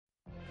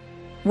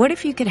What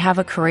if you could have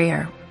a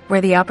career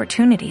where the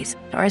opportunities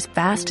are as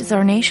vast as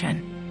our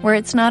nation, where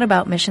it's not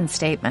about mission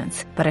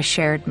statements, but a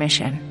shared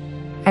mission?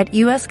 At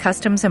U.S.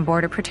 Customs and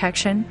Border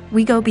Protection,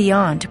 we go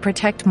beyond to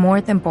protect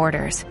more than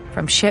borders.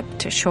 From ship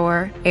to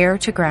shore, air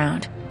to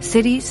ground,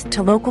 cities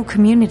to local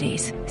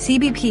communities,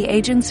 CBP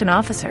agents and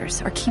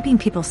officers are keeping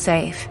people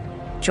safe.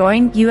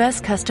 Join U.S.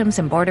 Customs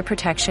and Border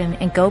Protection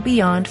and go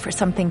beyond for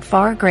something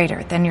far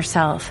greater than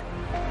yourself.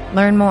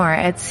 Learn more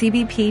at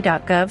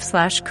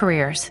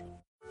cbp.gov/careers.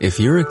 If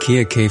you're a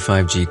Kia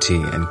K5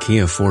 GT and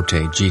Kia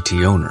Forte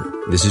GT owner,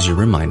 this is your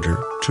reminder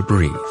to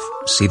breathe.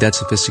 See that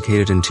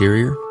sophisticated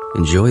interior?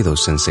 Enjoy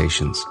those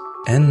sensations.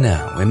 And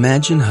now,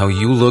 imagine how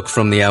you look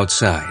from the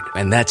outside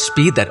and that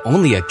speed that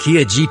only a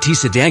Kia GT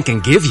sedan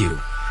can give you.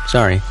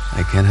 Sorry,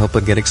 I can't help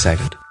but get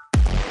excited.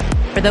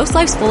 For those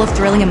lives full of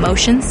thrilling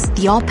emotions,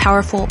 the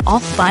all-powerful,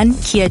 all-fun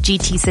Kia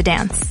GT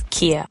sedans.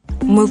 Kia.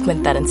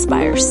 Movement that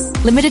inspires.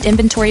 Limited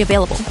inventory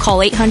available. Call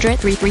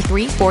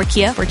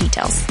 800-333-4KIA for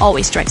details.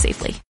 Always drive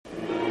safely.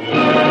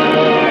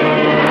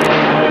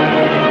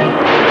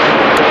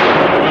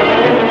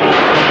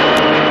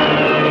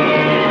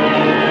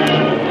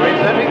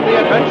 Presenting the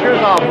adventures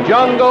of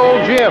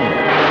Jungle Jim.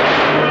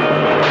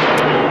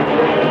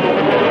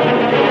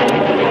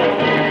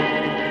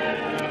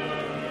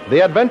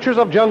 The Adventures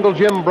of Jungle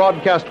Jim,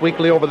 broadcast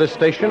weekly over this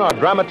station, are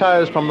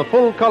dramatized from the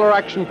full-color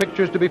action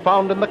pictures to be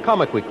found in the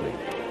Comic Weekly,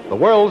 the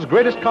world's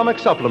greatest comic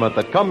supplement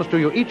that comes to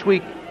you each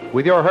week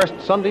with your Hearst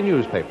Sunday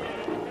newspaper.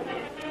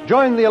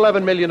 Join the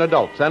 11 million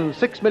adults and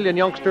 6 million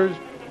youngsters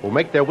who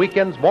make their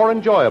weekends more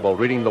enjoyable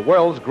reading the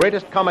world's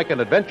greatest comic and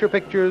adventure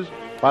pictures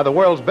by the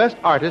world's best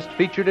artists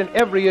featured in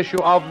every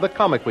issue of the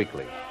Comic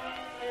Weekly.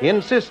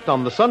 Insist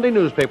on the Sunday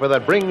newspaper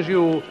that brings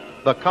you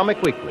the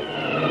Comic Weekly.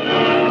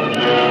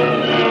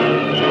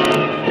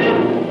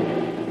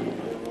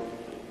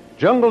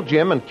 Jungle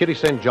Jim and Kitty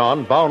St.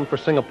 John, bound for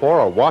Singapore,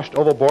 are washed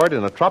overboard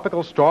in a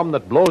tropical storm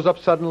that blows up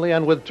suddenly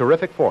and with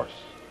terrific force.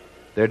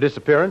 Their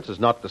disappearance is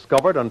not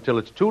discovered until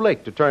it's too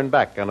late to turn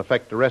back and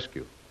effect a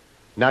rescue.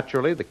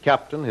 Naturally, the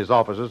captain, his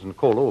officers, and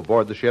Kolo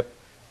aboard the ship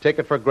take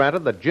it for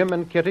granted that Jim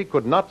and Kitty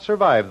could not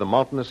survive the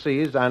mountainous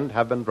seas and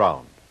have been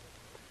drowned.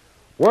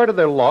 Word of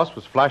their loss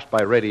was flashed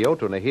by radio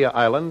to Nahia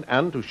Island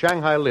and to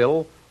Shanghai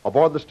Lil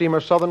aboard the steamer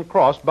Southern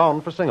Cross,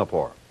 bound for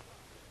Singapore.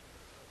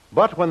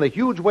 But when the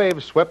huge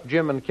waves swept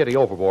Jim and Kitty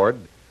overboard,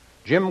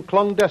 Jim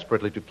clung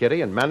desperately to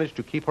Kitty and managed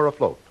to keep her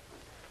afloat.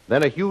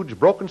 Then a huge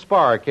broken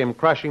spar came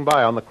crashing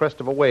by on the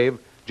crest of a wave,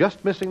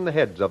 just missing the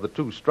heads of the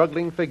two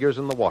struggling figures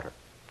in the water.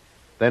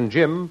 Then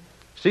Jim,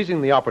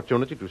 seizing the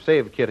opportunity to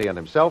save Kitty and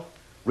himself,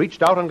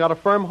 reached out and got a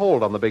firm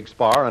hold on the big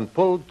spar and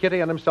pulled Kitty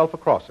and himself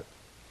across it.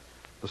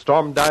 The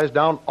storm dies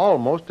down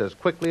almost as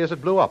quickly as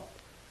it blew up,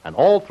 and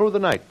all through the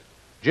night,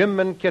 Jim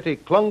and Kitty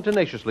clung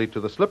tenaciously to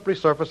the slippery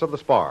surface of the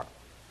spar.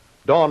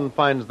 Dawn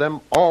finds them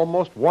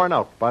almost worn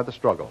out by the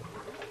struggle.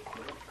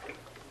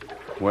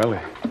 Well,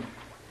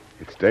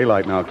 it's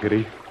daylight now,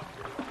 Kitty.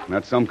 And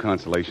that's some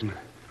consolation.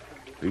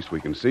 At least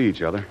we can see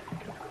each other.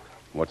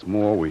 What's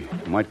more, we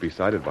might be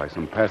sighted by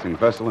some passing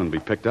vessel and be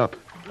picked up.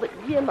 But,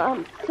 Jim,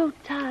 I'm so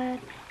tired.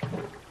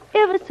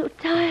 Ever so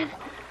tired.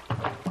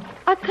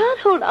 I can't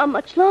hold on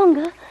much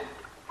longer.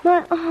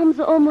 My arms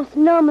are almost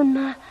numb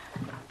and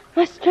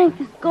my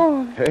strength is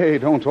gone. Hey,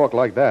 don't talk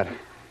like that.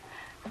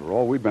 For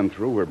all we've been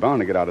through, we're bound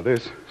to get out of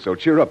this. So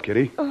cheer up,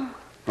 Kitty. Oh,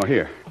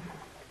 here.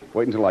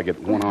 Wait until I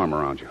get one arm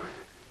around you.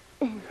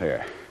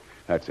 There.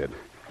 That's it.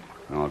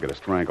 Now I'll get a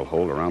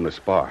stranglehold around the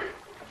spar.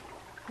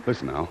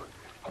 Listen now.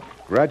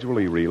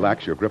 Gradually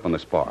relax your grip on the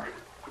spar.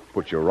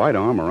 Put your right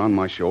arm around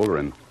my shoulder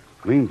and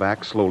lean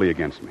back slowly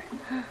against me.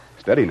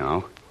 Steady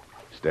now.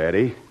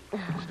 Steady.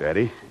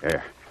 Steady.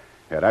 There.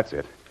 Yeah, that's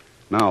it.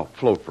 Now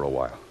float for a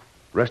while.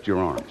 Rest your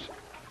arms.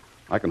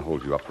 I can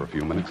hold you up for a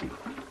few minutes and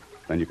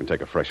then you can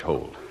take a fresh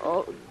hold.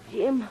 Oh,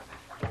 Jim,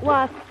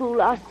 why fool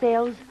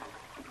ourselves?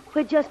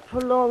 We're just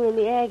prolonging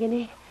the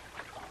agony.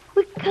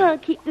 We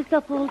can't keep this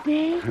up all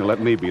day.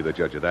 Let me be the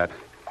judge of that.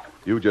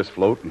 You just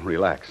float and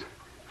relax.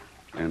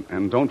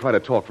 And don't try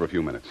to talk for a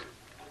few minutes.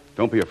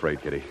 Don't be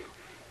afraid, Kitty.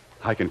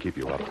 I can keep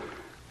you up.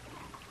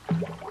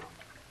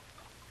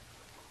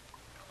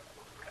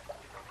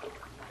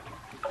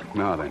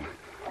 Now then,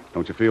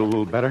 don't you feel a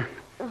little better?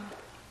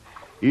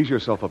 Ease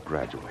yourself up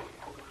gradually.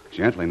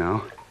 Gently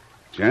now.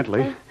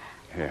 Gently.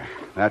 Here,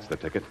 that's the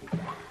ticket.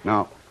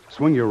 Now,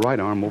 swing your right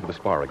arm over the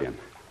spar again.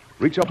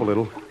 Reach up a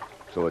little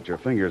so that your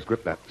fingers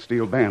grip that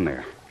steel band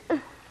there.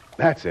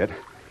 That's it.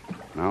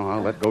 Now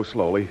I'll let go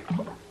slowly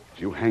as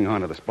you hang on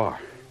to the spar.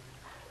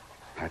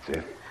 That's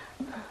it.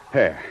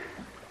 There.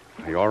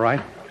 Are you all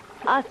right?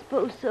 I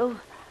suppose so.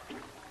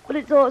 But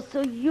it's all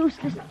so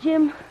useless,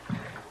 Jim.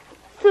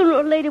 Sooner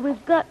or later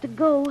we've got to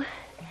go.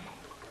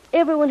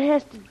 Everyone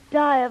has to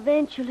die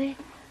eventually.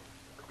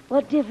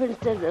 What difference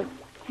does a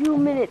few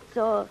minutes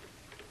or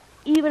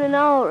even an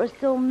hour or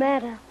so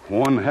matter?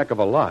 One heck of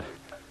a lot.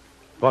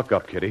 Buck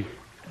up, Kitty.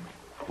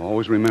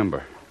 Always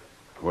remember,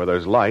 where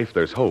there's life,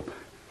 there's hope.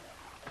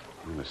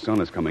 And the sun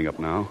is coming up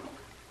now.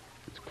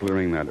 It's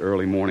clearing that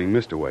early morning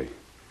mist away.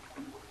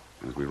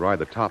 As we ride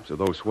the tops of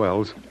those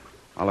swells,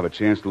 I'll have a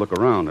chance to look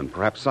around and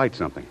perhaps sight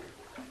something.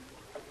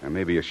 There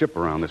may be a ship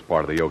around this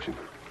part of the ocean.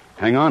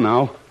 Hang on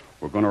now.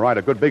 We're going to ride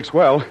a good big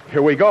swell.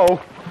 Here we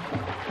go.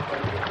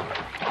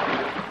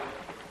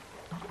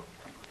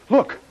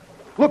 Look.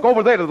 Look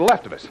over there to the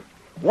left of us.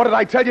 What did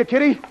I tell you,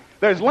 Kitty?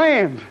 There's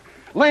land.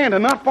 Land,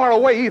 and not far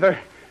away either.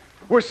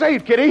 We're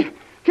saved, Kitty.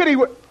 Kitty,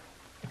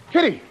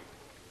 Kitty!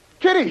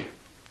 Kitty!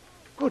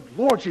 Good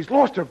Lord, she's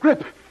lost her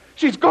grip.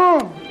 She's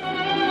gone.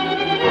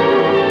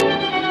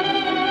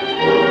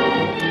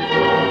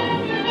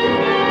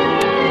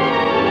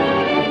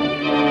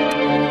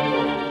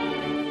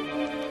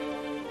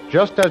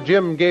 Just as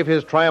Jim gave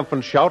his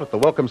triumphant shout at the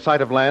welcome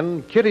sight of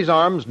land, Kitty's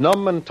arms,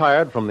 numb and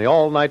tired from the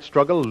all-night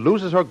struggle,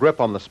 loses her grip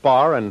on the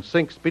spar and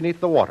sinks beneath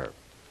the water.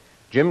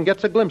 Jim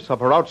gets a glimpse of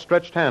her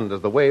outstretched hand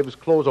as the waves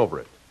close over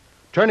it.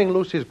 Turning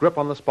loose his grip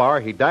on the spar,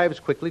 he dives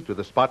quickly to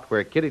the spot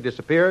where Kitty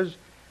disappears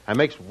and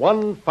makes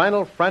one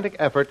final frantic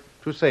effort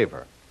to save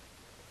her.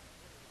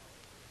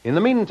 In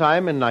the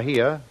meantime, in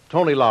Nahia,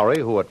 Tony Lowry,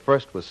 who at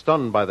first was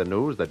stunned by the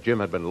news that Jim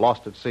had been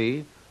lost at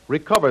sea,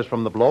 recovers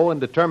from the blow and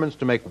determines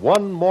to make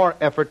one more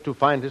effort to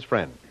find his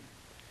friend.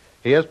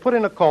 He has put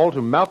in a call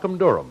to Malcolm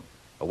Durham,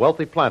 a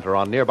wealthy planter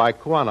on nearby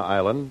Kuana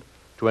Island,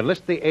 to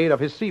enlist the aid of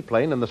his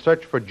seaplane in the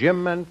search for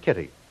Jim and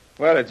Kitty.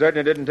 Well, it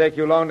certainly didn't take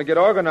you long to get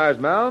organized,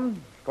 Mal.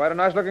 Quite a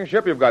nice-looking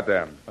ship you've got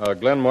there.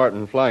 Glen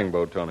Martin flying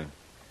boat, Tony.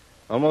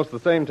 Almost the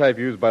same type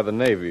used by the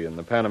Navy and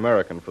the Pan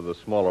American for the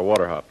smaller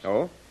water hops.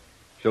 Oh?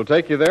 She'll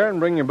take you there and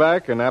bring you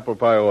back in apple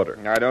pie order.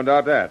 I don't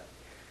doubt that.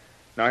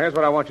 Now, here's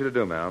what I want you to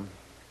do, Mal.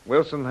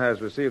 Wilson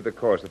has received the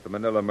course that the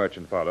Manila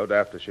Merchant followed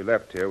after she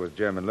left here with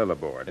Jim and Lil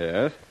aboard.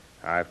 Yes?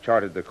 I've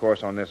charted the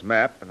course on this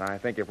map, and I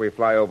think if we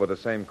fly over the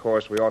same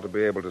course, we ought to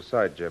be able to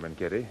sight Jim and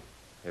Kitty,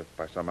 if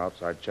by some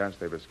outside chance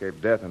they've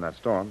escaped death in that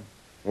storm.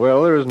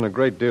 Well, there isn't a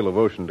great deal of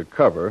ocean to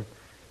cover.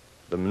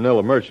 The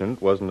Manila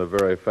Merchant wasn't a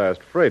very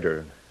fast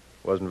freighter.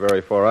 Wasn't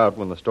very far out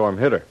when the storm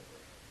hit her.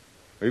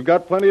 We've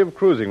got plenty of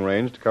cruising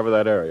range to cover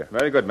that area.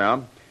 Very good,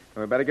 Mal.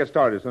 We better get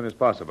started as soon as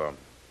possible.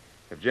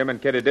 If Jim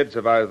and Kitty did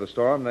survive the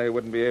storm, they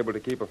wouldn't be able to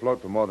keep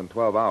afloat for more than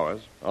 12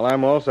 hours. Well,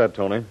 I'm all set,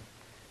 Tony.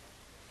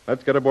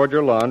 Let's get aboard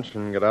your launch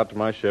and get out to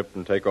my ship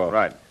and take off.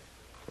 Right.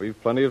 We've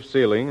plenty of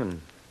ceiling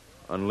and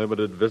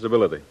unlimited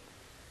visibility.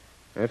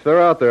 If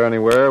they're out there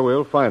anywhere,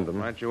 we'll find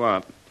them. Right you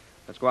are.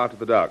 Let's go out to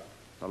the dock.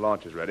 The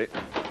launch is ready.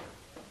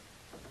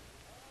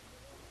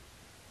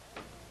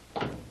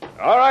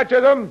 All right,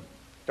 Chisholm.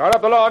 Start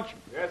up the launch.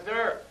 Yes,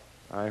 sir.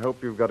 I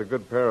hope you've got a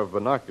good pair of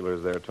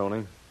binoculars there,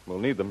 Tony. We'll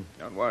need them.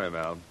 Don't worry,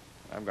 Mal.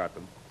 I've got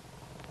them.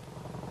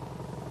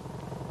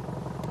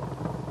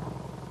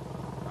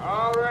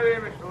 All ready,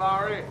 Mr.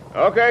 Lowry.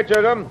 Okay,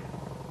 Chisholm.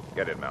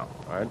 Get it, Mal.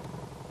 All right.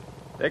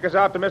 Take us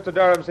out to Mr.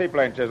 Durham's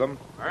seaplane, Chisholm.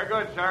 Very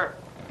good, sir.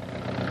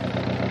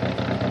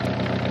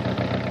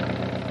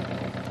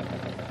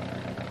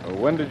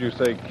 When did you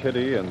say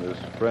Kitty and this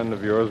friend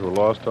of yours were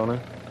lost, Tony?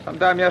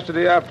 Sometime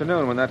yesterday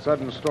afternoon when that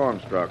sudden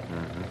storm struck.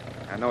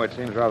 I know it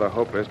seems rather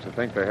hopeless to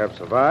think they have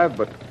survived,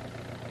 but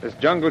this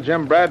Jungle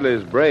Jim Bradley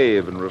is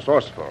brave and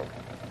resourceful.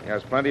 He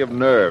has plenty of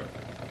nerve,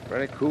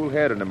 very cool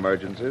head in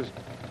emergencies.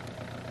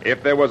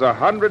 If there was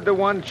 100 to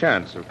 1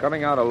 chance of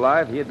coming out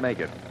alive, he'd make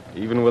it.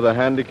 Even with a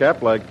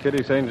handicap like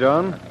Kitty St.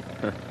 John?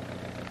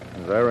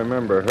 As I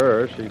remember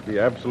her, she'd be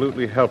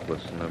absolutely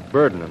helpless and a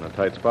burden in a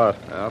tight spot.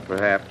 Well,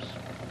 perhaps.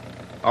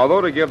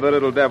 Although, to give the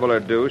little devil her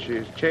due,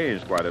 she's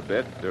changed quite a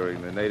bit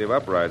during the native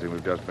uprising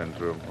we've just been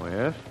through. Oh,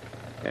 yes?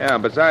 Yeah,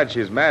 and besides,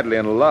 she's madly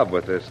in love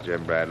with this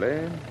Jim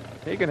Bradley.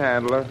 He can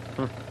handle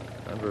her.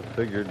 Never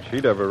figured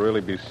she'd ever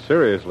really be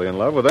seriously in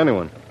love with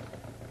anyone.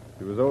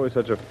 She was always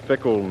such a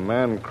fickle,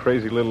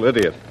 man-crazy little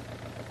idiot.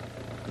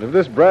 And if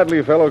this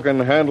Bradley fellow can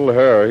handle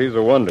her, he's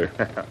a wonder.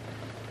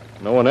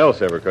 No one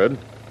else ever could.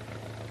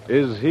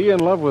 Is he in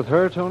love with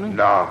her, Tony?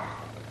 No.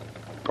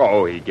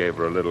 Oh, he gave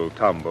her a little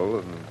tumble,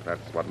 and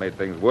that's what made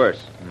things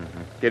worse.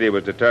 Kitty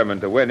was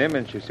determined to win him,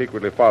 and she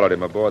secretly followed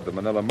him aboard the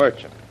Manila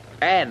Merchant.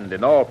 And,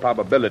 in all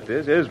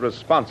probabilities, is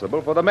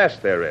responsible for the mess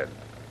they're in.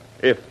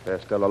 If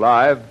they're still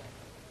alive.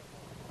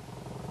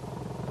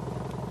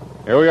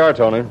 Here we are,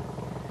 Tony.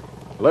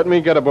 Let me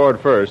get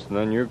aboard first, and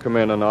then you come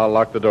in, and I'll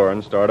lock the door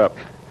and start up.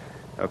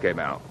 Okay,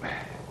 Mal.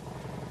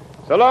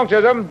 So long,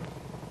 Chisholm.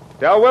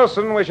 Tell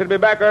Wilson we should be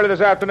back early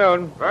this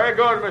afternoon. Very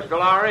good, Mr.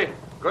 Lowry.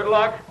 Good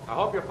luck. I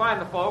hope you find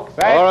the folks.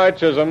 Thanks. All right,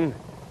 Chisholm.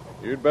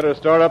 You'd better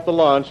start up the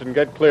launch and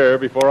get clear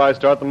before I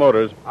start the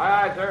motors.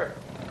 Aye, aye, sir.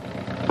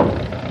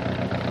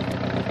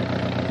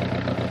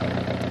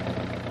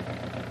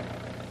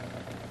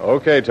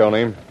 Okay,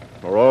 Tony.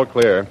 We're all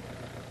clear.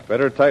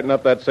 Better tighten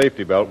up that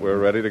safety belt. We're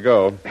ready to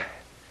go.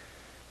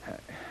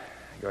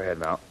 Go ahead,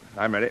 Mal.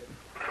 I'm ready.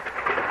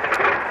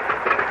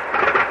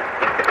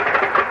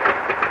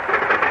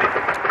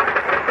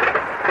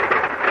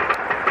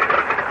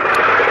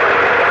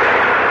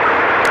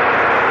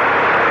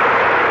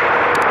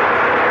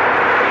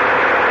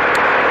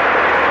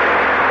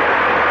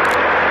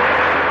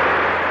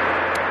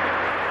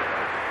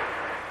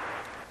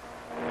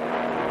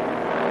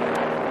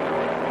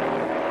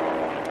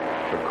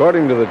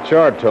 According to the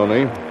chart,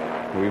 Tony,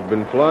 we've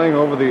been flying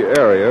over the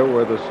area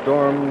where the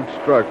storm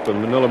struck the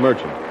Manila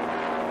Merchant.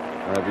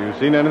 Have you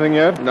seen anything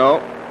yet? No.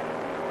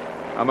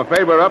 I'm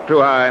afraid we're up too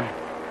high.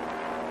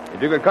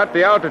 If you could cut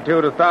the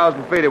altitude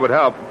 1,000 feet, it would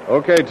help.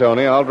 Okay,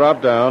 Tony, I'll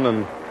drop down,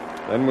 and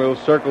then we'll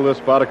circle this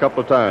spot a couple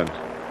of times.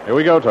 Here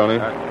we go, Tony.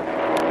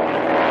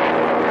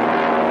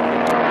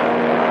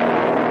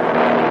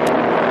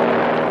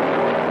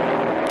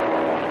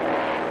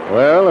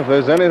 Well, if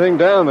there's anything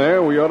down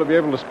there, we ought to be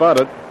able to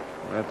spot it.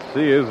 That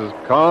sea is as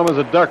calm as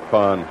a duck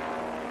pond.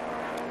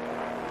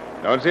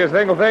 Don't see a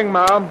single thing,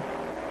 Mal.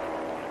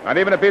 Not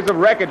even a piece of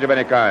wreckage of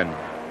any kind.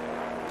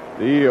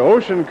 The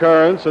ocean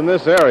currents in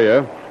this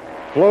area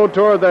flow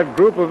toward that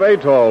group of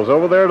atolls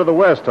over there to the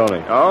west,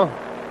 Tony. Oh?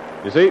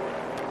 You see,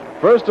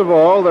 first of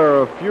all, there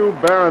are a few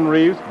barren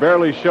reefs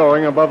barely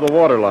showing above the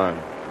waterline.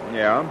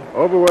 Yeah?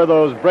 Over where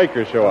those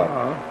breakers show up.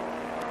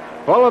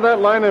 Uh-huh. Follow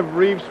that line of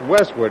reefs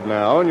westward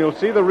now, and you'll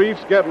see the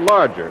reefs get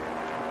larger.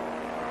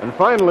 And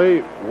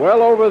finally,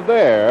 well over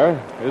there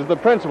is the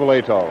principal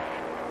atoll.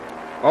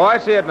 Oh, I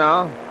see it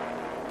now.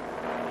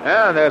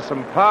 Yeah, there's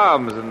some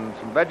palms and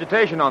some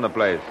vegetation on the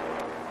place.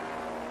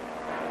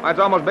 It's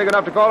almost big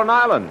enough to call an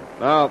island.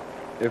 Now,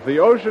 if the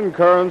ocean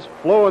currents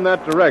flow in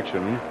that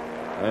direction,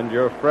 and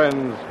your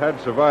friends had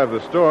survived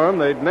the storm,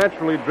 they'd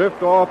naturally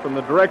drift off in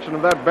the direction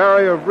of that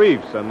barrier of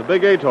reefs and the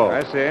big atoll.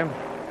 I see.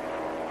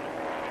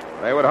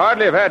 They would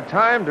hardly have had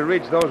time to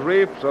reach those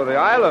reefs or the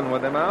island,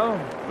 would they, Mal?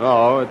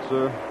 No, it's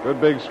a good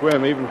big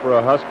swim, even for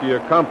a husky,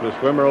 accomplished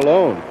swimmer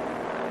alone.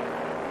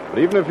 But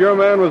even if your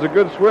man was a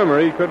good swimmer,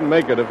 he couldn't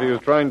make it if he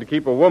was trying to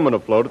keep a woman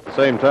afloat at the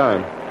same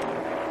time.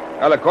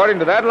 Well, according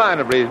to that line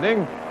of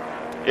reasoning,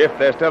 if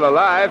they're still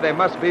alive, they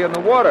must be in the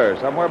water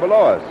somewhere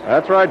below us.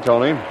 That's right,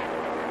 Tony.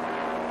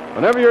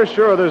 Whenever you're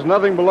sure there's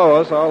nothing below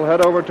us, I'll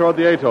head over toward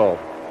the atoll,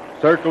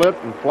 circle it,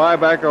 and fly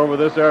back over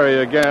this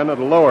area again at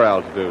a lower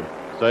altitude,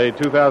 say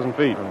 2,000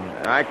 feet.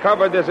 I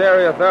covered this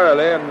area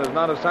thoroughly, and there's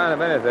not a sign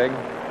of anything.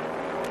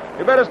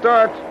 You better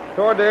start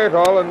toward the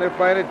atoll, and if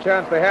by any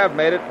chance they have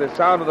made it, the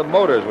sound of the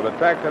motors will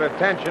attract their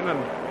attention,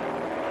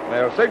 and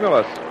they'll signal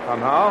us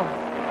somehow.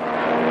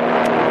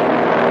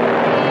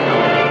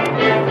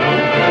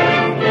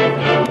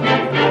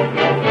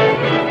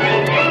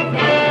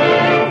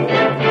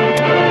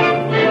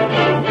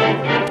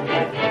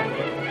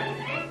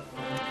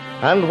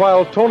 And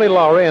while Tony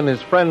Lowry and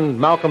his friend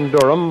Malcolm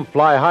Durham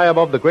fly high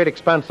above the great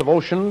expanse of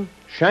ocean,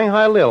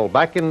 Shanghai Lil,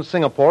 back in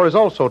Singapore, is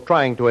also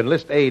trying to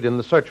enlist aid in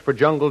the search for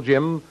Jungle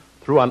Jim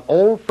through an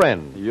old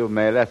friend. You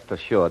may rest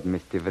assured,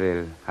 Mr.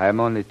 Vril. I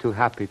am only too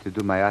happy to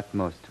do my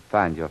utmost to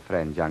find your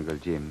friend Jungle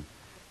Jim.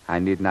 I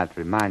need not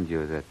remind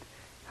you that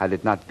had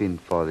it not been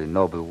for the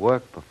noble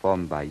work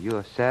performed by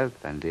yourself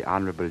and the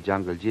Honorable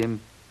Jungle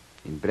Jim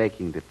in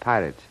breaking the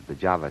pirates of the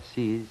Java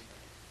Seas,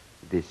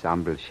 this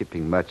humble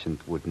shipping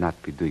merchant would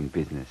not be doing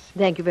business.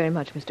 Thank you very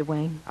much, Mr.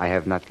 Wayne. I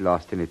have not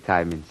lost any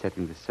time in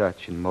setting the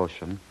search in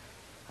motion.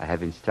 I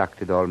have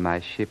instructed all my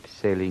ships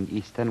sailing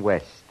east and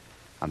west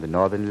on the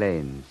northern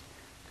lanes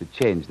to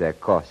change their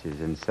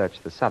courses and search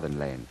the southern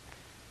lane.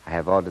 I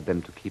have ordered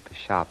them to keep a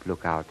sharp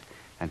lookout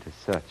and to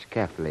search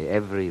carefully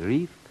every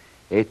reef,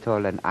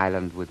 atoll, and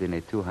island within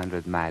a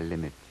 200-mile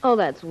limit. Oh,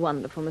 that's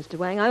wonderful, Mr.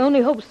 Wang. I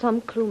only hope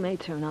some clue may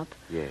turn up.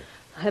 Yes.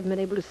 I haven't been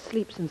able to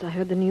sleep since I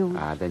heard the news.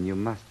 Then you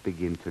must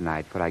begin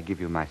tonight, for I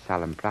give you my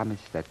solemn promise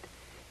that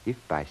if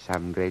by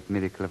some great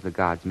miracle of the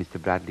gods Mr.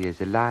 Bradley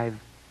is alive,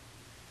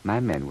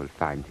 my men will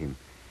find him.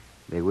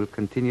 They will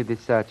continue the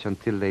search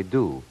until they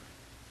do.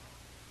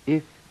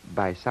 If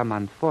by some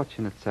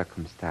unfortunate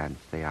circumstance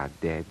they are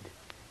dead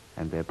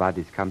and their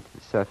bodies come to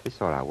the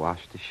surface or are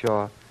washed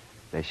ashore,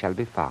 they shall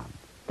be found.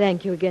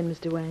 Thank you again,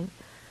 Mr. Wang.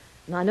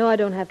 And I know I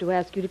don't have to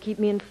ask you to keep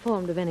me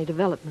informed of any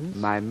developments.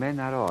 My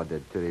men are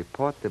ordered to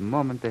report the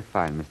moment they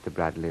find Mr.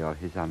 Bradley or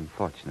his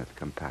unfortunate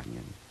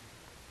companion.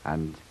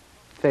 And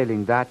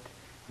failing that,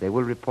 they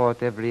will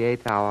report every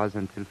 8 hours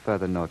until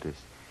further notice.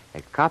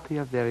 A copy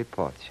of their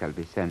report shall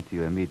be sent to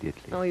you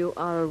immediately. Oh, you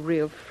are a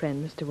real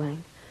friend, Mr.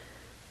 Wang.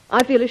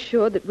 I feel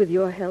assured that with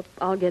your help,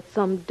 I'll get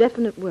some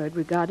definite word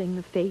regarding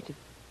the fate of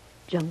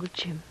Jungle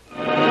Jim.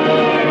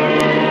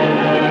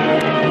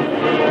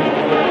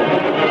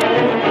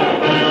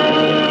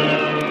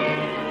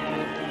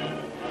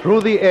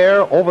 Through the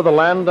air, over the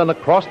land, and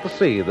across the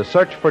sea, the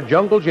search for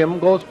Jungle Jim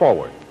goes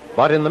forward.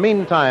 But in the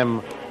meantime,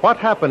 what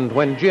happened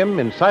when Jim,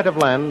 in sight of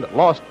land,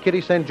 lost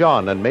Kitty St.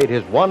 John and made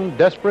his one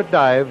desperate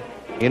dive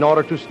in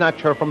order to snatch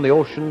her from the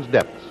ocean's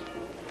depths?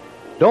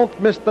 Don't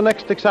miss the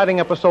next exciting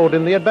episode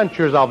in the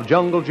adventures of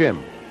Jungle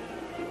Jim.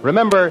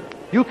 Remember,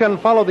 you can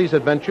follow these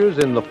adventures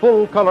in the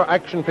full-color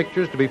action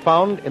pictures to be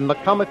found in the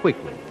Comic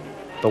Weekly,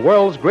 the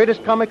world's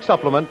greatest comic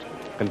supplement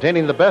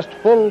containing the best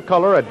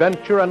full-color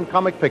adventure and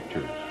comic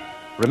pictures.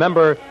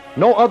 Remember,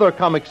 no other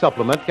comic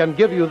supplement can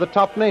give you the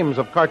top names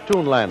of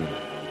Cartoonland,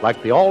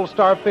 like the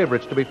all-star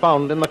favorites to be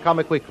found in the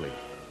Comic Weekly.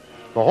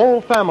 The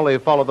whole family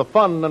follow the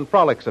fun and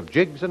frolics of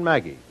Jiggs and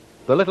Maggie,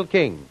 the Little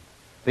King,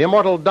 the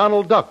immortal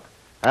Donald Duck,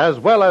 as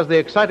well as the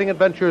exciting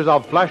adventures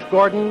of Flash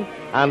Gordon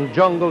and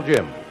Jungle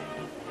Jim.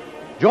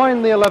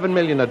 Join the 11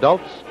 million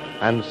adults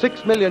and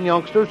 6 million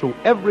youngsters who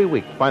every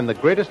week find the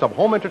greatest of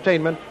home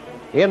entertainment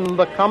in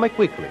the Comic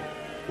Weekly,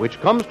 which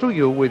comes to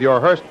you with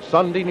your Hearst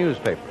Sunday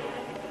newspaper.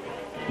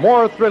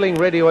 More thrilling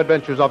radio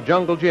adventures of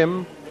Jungle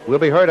Jim will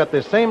be heard at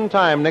the same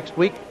time next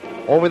week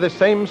over the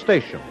same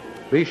station.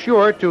 Be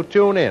sure to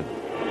tune in.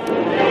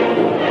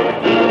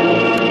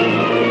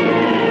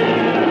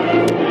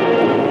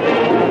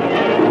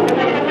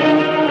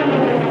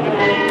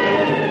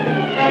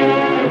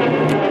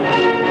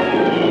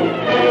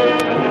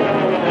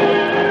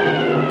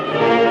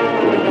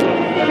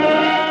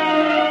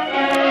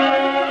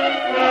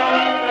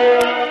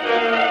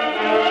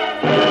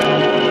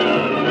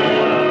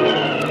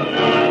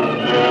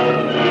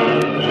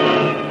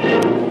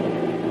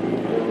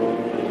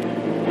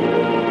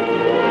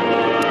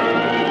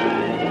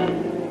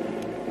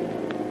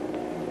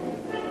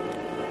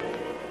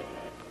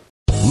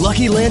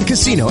 Lucky Land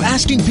Casino,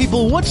 asking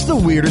people, what's the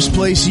weirdest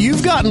place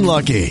you've gotten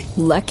lucky?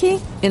 Lucky?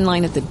 In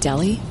line at the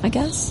deli, I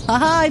guess?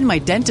 Aha, in my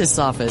dentist's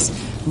office.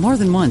 More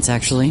than once,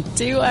 actually.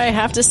 Do I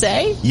have to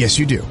say? Yes,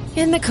 you do.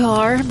 In the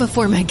car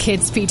before my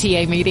kids'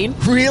 PTA meeting.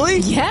 Really?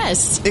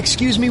 Yes.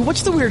 Excuse me,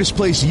 what's the weirdest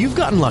place you've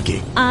gotten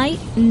lucky? I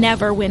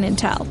never win and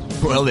tell.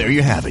 Well, there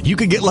you have it. You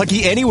can get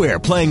lucky anywhere,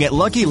 playing at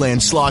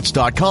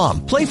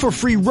LuckyLandSlots.com. Play for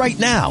free right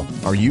now.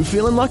 Are you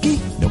feeling lucky?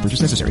 No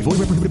purchase necessary. Void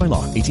where prohibited by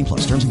law.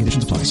 18+. Terms and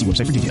conditions apply. See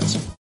website for details.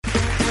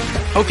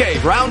 Okay,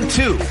 round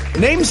two.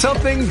 Name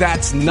something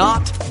that's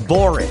not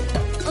boring.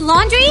 A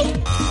laundry?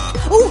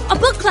 Ooh, a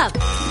book club.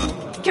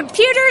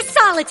 Computer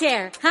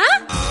solitaire,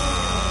 huh?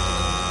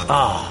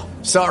 Ah,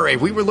 oh, sorry.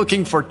 We were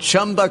looking for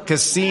Chumba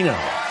Casino.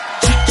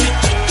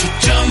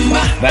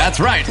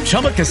 That's right.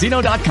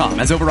 ChumbaCasino.com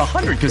has over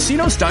 100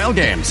 casino-style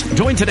games.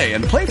 Join today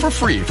and play for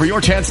free for your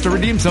chance to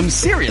redeem some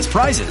serious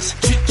prizes.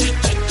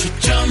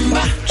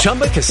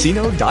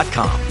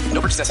 ChumbaCasino.com.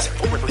 No purchase necessary.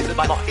 Void where prohibited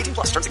by law. 18+.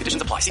 Terms and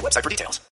conditions apply. See website for details.